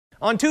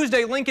On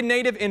Tuesday, Lincoln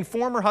native and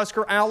former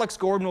Husker Alex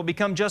Gordon will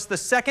become just the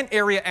second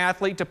area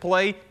athlete to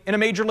play in a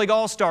Major League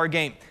All-Star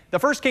game. The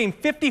first came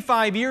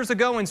 55 years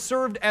ago and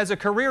served as a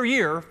career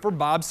year for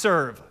Bob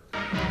Cerv.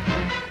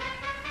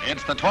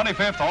 It's the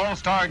 25th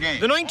All-Star game.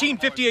 The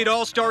 1958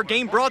 All-Star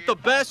game brought the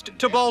best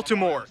to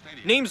Baltimore.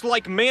 Names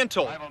like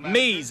Mantle,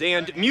 Mays,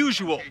 and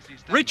Musial.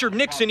 Richard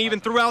Nixon even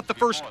threw out the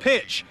first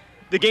pitch.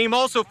 The game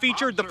also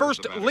featured the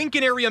first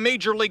Lincoln area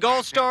Major League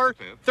All-Star,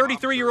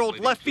 33-year-old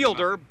left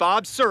fielder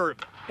Bob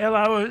Cerv. Hell,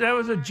 that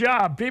was a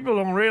job. People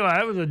don't realize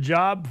that was a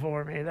job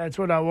for me. That's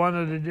what I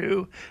wanted to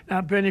do.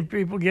 Not many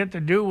people get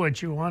to do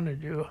what you want to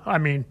do. I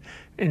mean,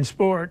 in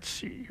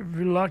sports, if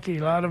you're lucky,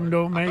 a lot of them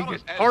don't make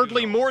it.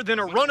 Hardly more than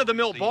a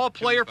run-of-the-mill ball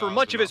player for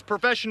much of his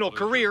professional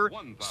career,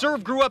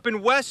 Cerv grew up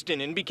in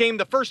Weston and became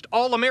the first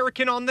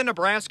All-American on the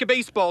Nebraska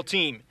baseball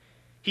team.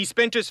 He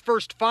spent his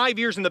first 5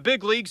 years in the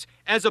big leagues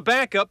as a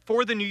backup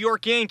for the New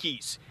York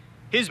Yankees.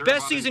 His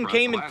best season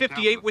came in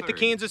 '58 with the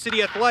Kansas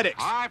City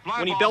Athletics,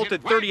 when he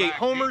belted 38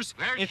 homers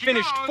and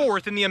finished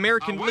fourth in the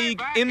American League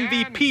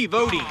MVP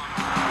voting.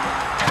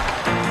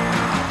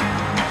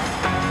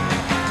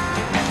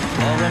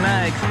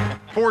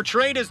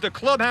 Portrayed as the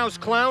clubhouse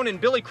clown in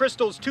Billy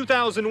Crystal's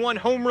 2001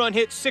 home run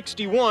hit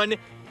 61,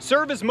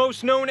 Cerv is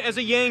most known as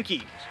a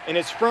Yankee, and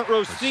his front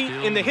row seat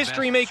in the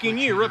history-making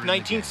year of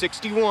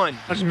 1961.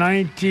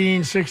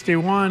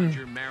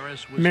 1961,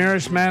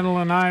 Maris, Mantle,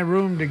 and I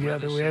roomed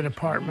together. We had an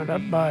apartment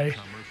up by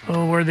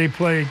where they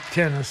played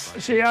tennis.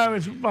 See, I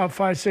was about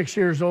 5, 6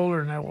 years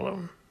older than all of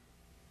them.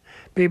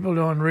 People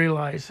don't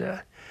realize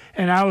that.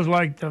 And I was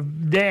like the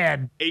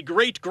dad. A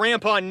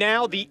great-grandpa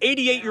now, the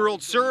 88-year-old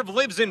Cerv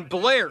lives in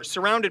Blair,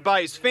 surrounded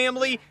by his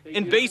family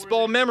and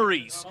baseball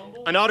memories.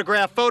 An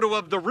autographed photo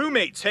of the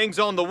roommates hangs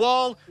on the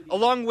wall,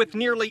 along with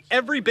nearly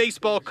every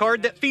baseball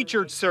card that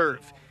featured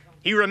Cerv.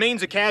 He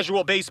remains a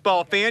casual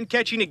baseball fan,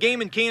 catching a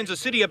game in Kansas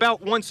City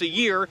about once a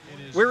year,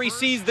 where he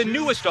sees the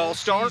newest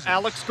All-Star,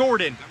 Alex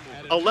Gordon.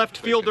 A left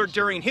fielder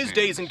during his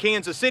days in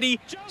Kansas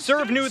City,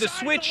 Cerv knew the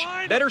switch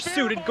better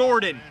suited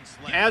Gordon.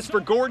 As for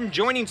Gordon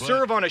joining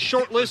Cerv on a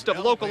short list of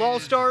local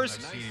All-Stars,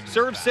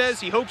 Cerv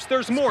says he hopes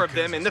there's more of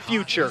them in the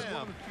future.